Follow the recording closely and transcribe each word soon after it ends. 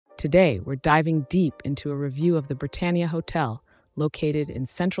Today, we're diving deep into a review of the Britannia Hotel, located in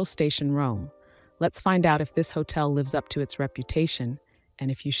Central Station, Rome. Let's find out if this hotel lives up to its reputation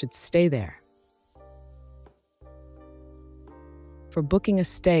and if you should stay there. For booking a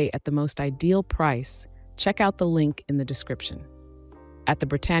stay at the most ideal price, check out the link in the description. At the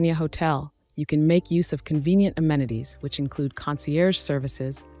Britannia Hotel, you can make use of convenient amenities, which include concierge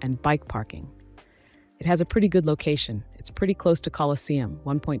services and bike parking. It has a pretty good location. It's pretty close to Colosseum,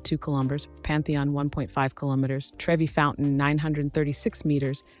 1.2 kilometers, Pantheon, 1.5 kilometers, Trevi Fountain, 936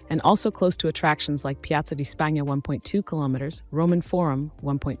 meters, and also close to attractions like Piazza di Spagna, 1.2 kilometers, Roman Forum,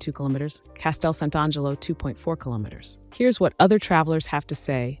 1.2 kilometers, Castel Sant'Angelo, 2.4 kilometers. Here's what other travelers have to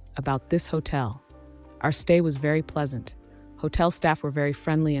say about this hotel. Our stay was very pleasant. Hotel staff were very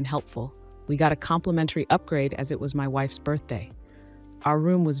friendly and helpful. We got a complimentary upgrade as it was my wife's birthday. Our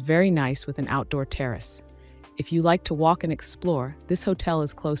room was very nice with an outdoor terrace. If you like to walk and explore, this hotel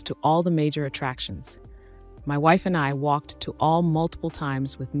is close to all the major attractions. My wife and I walked to all multiple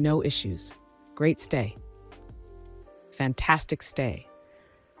times with no issues. Great stay. Fantastic stay.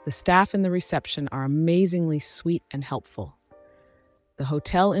 The staff in the reception are amazingly sweet and helpful. The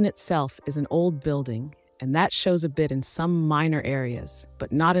hotel in itself is an old building, and that shows a bit in some minor areas,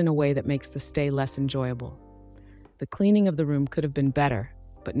 but not in a way that makes the stay less enjoyable. The cleaning of the room could have been better,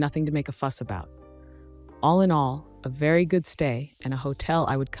 but nothing to make a fuss about. All in all, a very good stay and a hotel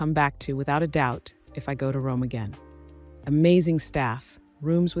I would come back to without a doubt if I go to Rome again. Amazing staff,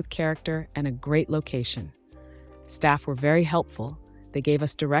 rooms with character, and a great location. Staff were very helpful. They gave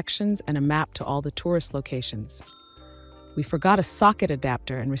us directions and a map to all the tourist locations. We forgot a socket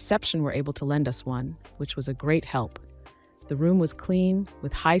adapter and reception were able to lend us one, which was a great help. The room was clean,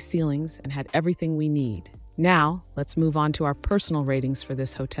 with high ceilings, and had everything we need. Now, let's move on to our personal ratings for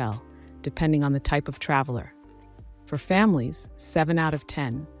this hotel, depending on the type of traveler. For families, 7 out of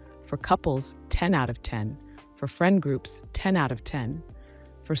 10. For couples, 10 out of 10. For friend groups, 10 out of 10.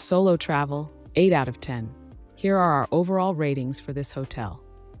 For solo travel, 8 out of 10. Here are our overall ratings for this hotel.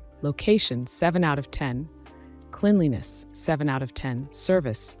 Location, 7 out of 10. Cleanliness, 7 out of 10.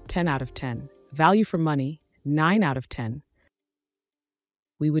 Service, 10 out of 10. Value for money, 9 out of 10.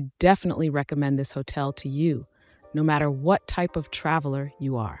 We would definitely recommend this hotel to you, no matter what type of traveler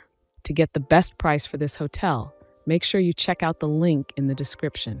you are. To get the best price for this hotel, make sure you check out the link in the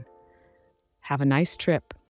description. Have a nice trip.